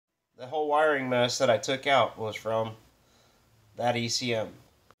The whole wiring mess that I took out was from that ECM.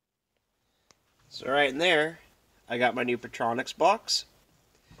 So right in there, I got my new Pertronix box,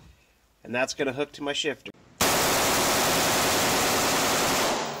 and that's going to hook to my shifter.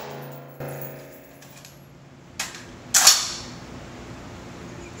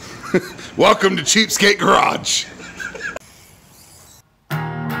 Welcome to Cheapskate Garage.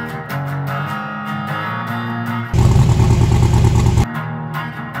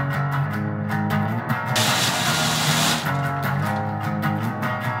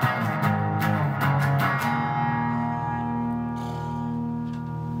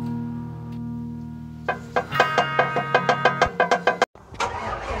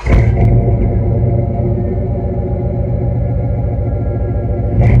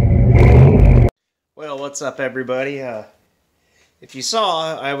 Well, what's up everybody? If you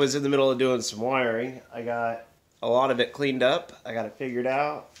saw, I was in the middle of doing some wiring. I got a lot of it cleaned up. I got it figured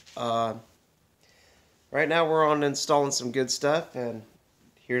out. Right now we're on installing some good stuff, and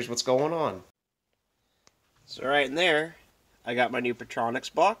here's what's going on. So right in there, I got my new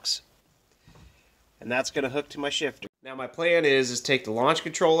Pertronix box, and that's going to hook to my shifter. Now my plan is take the launch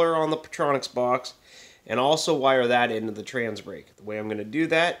controller on the Pertronix box and also wire that into the trans brake. The way I'm going to do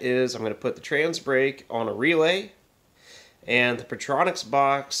that is I'm going to put the trans brake on a relay, and the Pertronix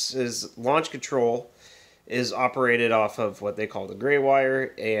box's launch control is operated off of what they call the gray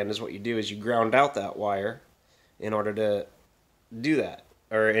wire, and is what you do is you ground out that wire in order to do that,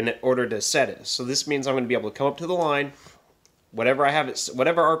 or in order to set it. So this means I'm going to be able to come up to the line, whatever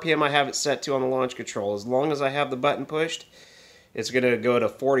RPM I have it set to on the launch control, as long as I have the button pushed, it's going to go to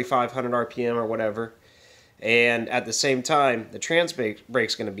 4,500 RPM or whatever. And at the same time, the trans brake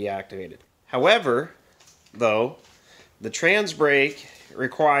is going to be activated. However, though, the trans brake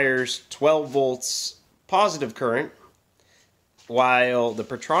requires 12 volts positive current, while the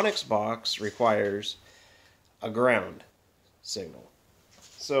Pertronix box requires a ground signal.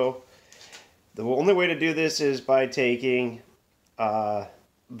 So the only way to do this is by taking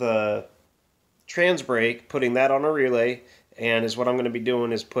the trans brake, putting that on a relay, and is what I'm going to be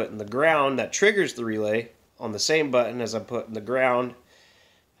doing is putting the ground that triggers the relay on the same button as I'm putting the ground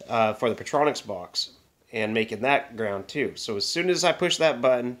for the Pertronix box, and making that ground too. So as soon as I push that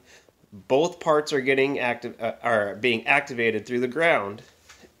button, both parts are being activated through the ground,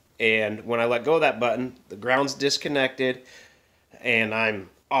 and when I let go of that button, the ground's disconnected, and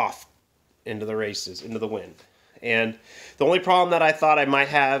I'm off into the races, into the wind. And the only problem that I thought I might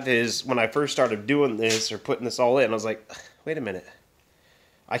have is when I first started doing this or putting this all in, I was like, wait a minute,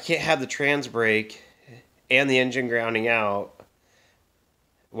 I can't have the trans brake and the engine grounding out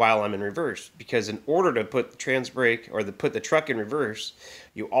while I'm in reverse, because in order to put the trans brake or put the truck in reverse,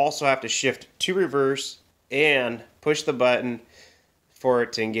 you also have to shift to reverse and push the button for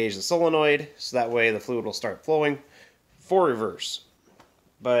it to engage the solenoid, so that way the fluid will start flowing for reverse.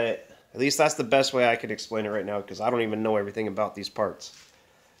 But at least that's the best way I could explain it right now, because I don't even know everything about these parts.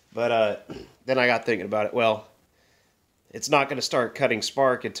 But then I got thinking about it. Well, it's not going to start cutting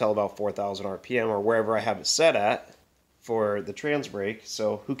spark until about 4,000 RPM or wherever I have it set at for the trans brake,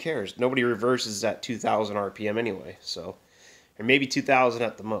 so who cares? Nobody reverses at 2,000 RPM anyway, so, or maybe 2,000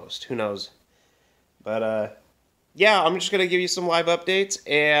 at the most, who knows. But yeah, I'm just going to give you some live updates,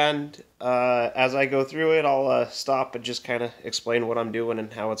 and as I go through it, I'll stop and just kind of explain what I'm doing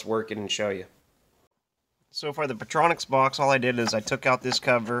and how it's working and show you. So for the Pertronix box, all I did is I took out this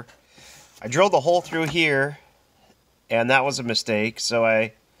cover, I drilled the hole through here, and that was a mistake, so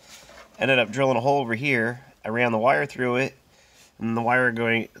I ended up drilling a hole over here. I ran the wire through it, and the wire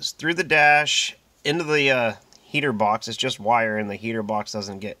going through the dash into the heater box. It's just wire, and the heater box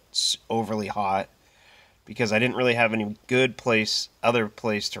doesn't get overly hot because I didn't really have any good other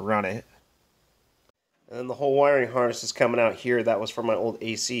place to run it. And then the whole wiring harness is coming out here. That was from my old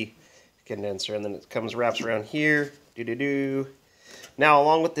AC condenser, and then it wraps around here. Now,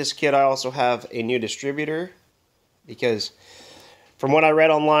 along with this kit, I also have a new distributor, because from what I read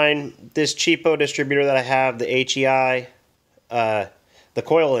online, this cheapo distributor that I have, the HEI, the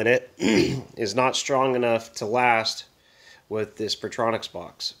coil in it is not strong enough to last with this Pertronix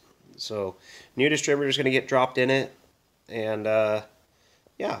box. So new distributor is going to get dropped in it, and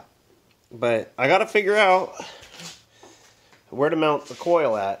yeah. But I got to figure out where to mount the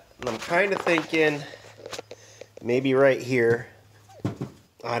coil at, and I'm kind of thinking maybe right here.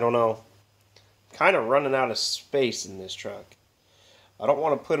 I don't know. Kind of running out of space in this truck. I don't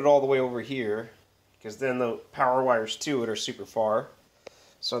want to put it all the way over here, because then the power wires to it are super far.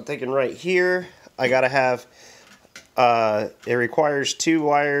 So I'm thinking right here, I gotta have, it requires two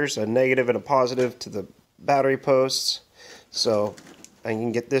wires, a negative and a positive, to the battery posts. So I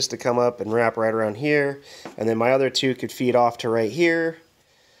can get this to come up and wrap right around here, and then my other two could feed off to right here,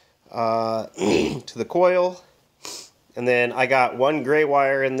 to the coil. And then I got one gray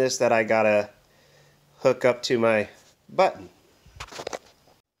wire in this that I gotta hook up to my button.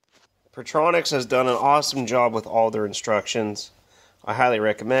 Pertronix has done an awesome job with all their instructions. I highly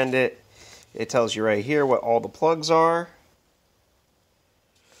recommend it. It tells you right here what all the plugs are.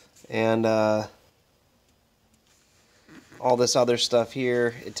 And all this other stuff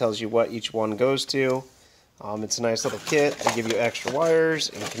here, it tells you what each one goes to. It's a nice little kit. They give you extra wires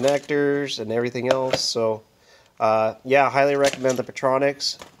and connectors and everything else. So yeah, I highly recommend the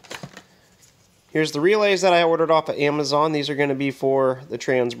Pertronix. Here's the relays that I ordered off of Amazon. These are going to be for the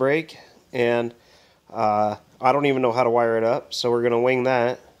trans brake, and I don't even know how to wire it up, so we're going to wing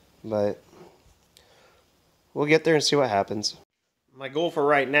that, but we'll get there and see what happens. My goal for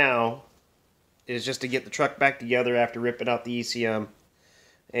right now is just to get the truck back together after ripping out the ECM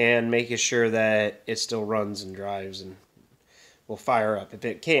and making sure that it still runs and drives and will fire up. If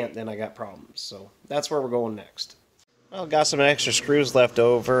it can't, then I got problems. So that's where we're going next. Well, got some extra screws left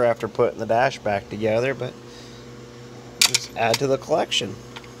over after putting the dash back together, but just add to the collection.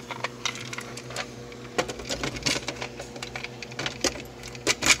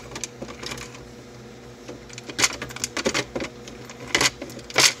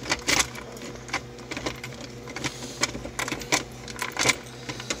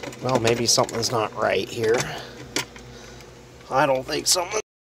 Well, maybe something's not right here. I don't think something's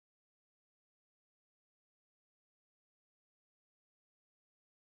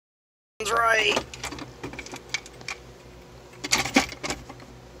right.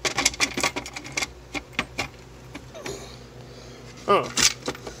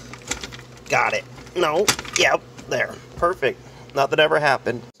 Got it. No. Yep. There. Perfect. Nothing ever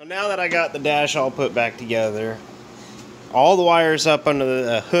happened. So now that I got the dash all put back together, all the wires up under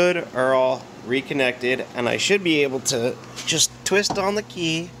the hood are all reconnected, and I should be able to just twist on the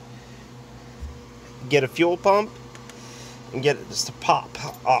key, get a fuel pump, and get it just to pop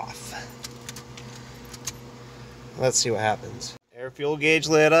off. Let's see what happens. Air fuel gauge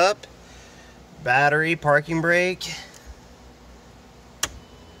lit up, battery, parking brake,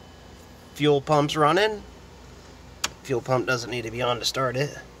 fuel pump's running. Fuel pump doesn't need to be on to start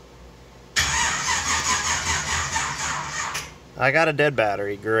it. I got a dead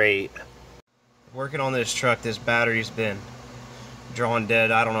battery, great. Working on this truck, this battery's been drawn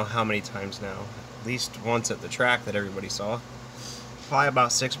dead I don't know how many times now. At least once at the track that everybody saw. Probably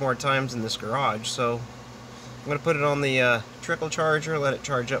about 6 more times in this garage, so I'm going to put it on the trickle charger, let it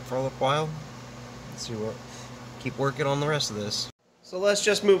charge up for a little while. Let's see what, keep working on the rest of this. So let's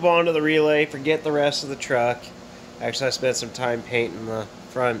just move on to the relay, forget the rest of the truck. Actually, I spent some time painting the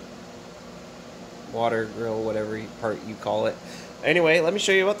front water grill, whatever part you call it. Anyway, let me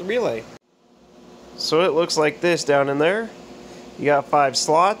show you about the relay. So it looks like this down in there. You got 5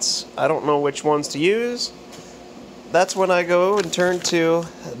 slots. I don't know which ones to use. That's when I go and turn to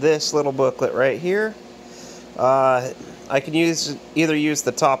this little booklet right here. I can either use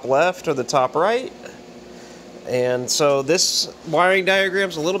the top left or the top right. And so this wiring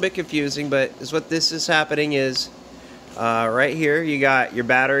diagram's a little bit confusing, but what this is happening is right here you got your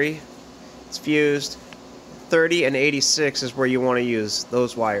battery. It's fused. 30 and 86 is where you want to use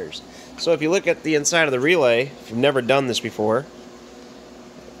those wires. So if you look at the inside of the relay, if you've never done this before,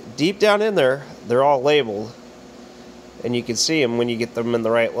 deep down in there, they're all labeled. And you can see them when you get them in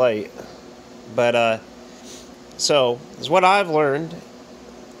the right light. But, so, is what I've learned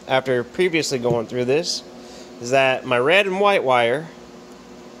after previously going through this, is that my red and white wire,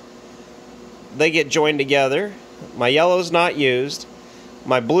 they get joined together. My yellow's not used.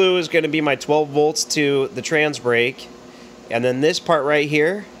 My blue is going to be my 12 volts to the trans brake. And then this part right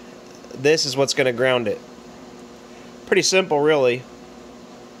here, this is what's going to ground it. Pretty simple, really.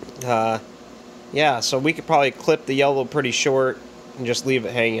 Yeah, so we could probably clip the yellow pretty short and just leave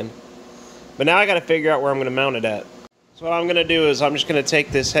it hanging. But now I got to figure out where I'm going to mount it at. So what I'm going to do is I'm just going to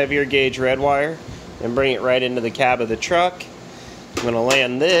take this heavier gauge red wire and bring it right into the cab of the truck. I'm going to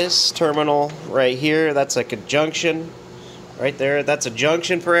land this terminal right here. That's like a junction right there. That's a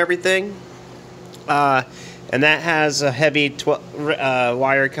junction for everything. And that has a heavy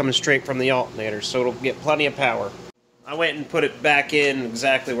wire coming straight from the alternator, so it'll get plenty of power. I went and put it back in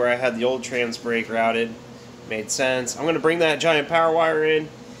exactly where I had the old trans brake routed. Made sense. I'm going to bring that giant power wire in,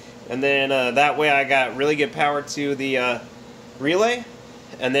 and then that way I got really good power to the relay.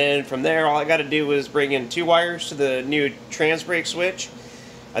 And then from there, all I got to do is bring in 2 wires to the new trans brake switch.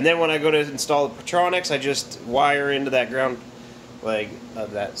 And then when I go to install the Pertronix, I just wire into that ground leg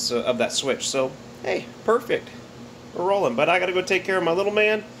of that switch. So, hey, perfect. we're rolling. But I gotta go take care of my little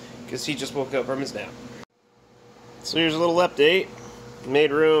man because he just woke up from his nap. So here's a little update.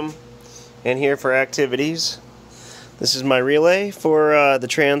 Made room in here for activities. This is my relay for the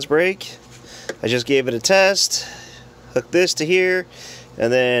trans brake. I just gave it a test. Hooked this to here,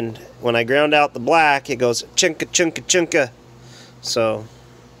 and then when I ground out the black, it goes chunka chunka chunka. So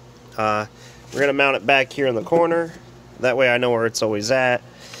we're gonna mount it back here in the corner. That way I know where it's always at.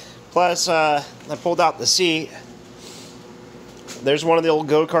 Plus, I pulled out the seat. There's one of the old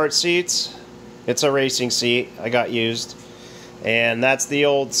go-kart seats. It's a racing seat I got used, and that's the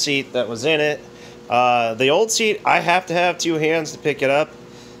old seat that was in it. The old seat, I have to have two hands to pick it up.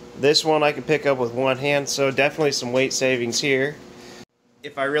 This one I can pick up with one hand, so definitely some weight savings here.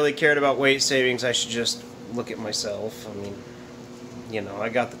 If I really cared about weight savings, I should just look at myself. I mean, you know, I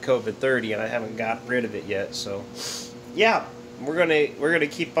got the COVID-30 and I haven't got rid of it yet, so yeah, we're gonna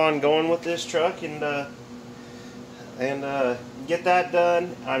keep on going with this truck and get that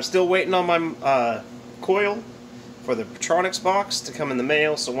done. I'm still waiting on my coil for the Pertronix box to come in the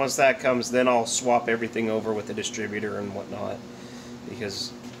mail, so once that comes, then I'll swap everything over with the distributor and whatnot,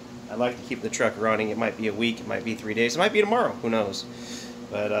 because I like to keep the truck running. It might be a week, it might be 3 days, it might be tomorrow, who knows.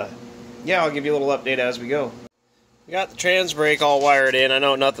 But yeah, I'll give you a little update as we go. We got the trans brake all wired in. I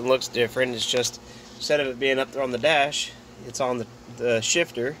know nothing looks different, it's just instead of it being up there on the dash, it's on the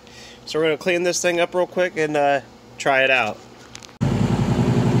shifter. So we're going to clean this thing up real quick and try it out.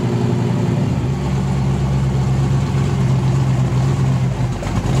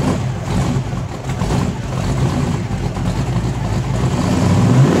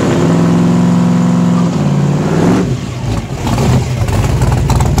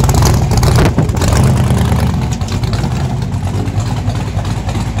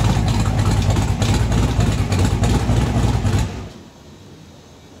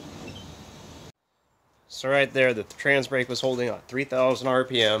 So right there, the trans brake was holding on 3,000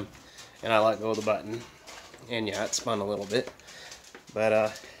 RPM, and I let go of the button, and yeah, it spun a little bit,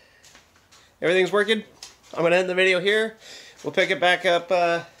 but everything's working. I'm gonna end the video here. We'll pick it back up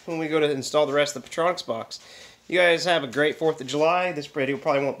when we go to install the rest of the Pertronix box. You guys have a great 4th of July. This video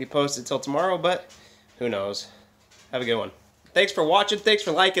probably won't be posted till tomorrow, but who knows. Have a good one. Thanks for watching, thanks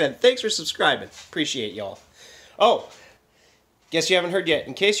for liking, and thanks for subscribing. Appreciate y'all. Oh, guess you haven't heard yet.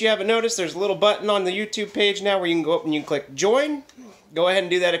 In case you haven't noticed, there's a little button on the YouTube page now where you can go up and you can click join. Go ahead and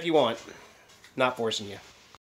do that if you want. Not forcing you.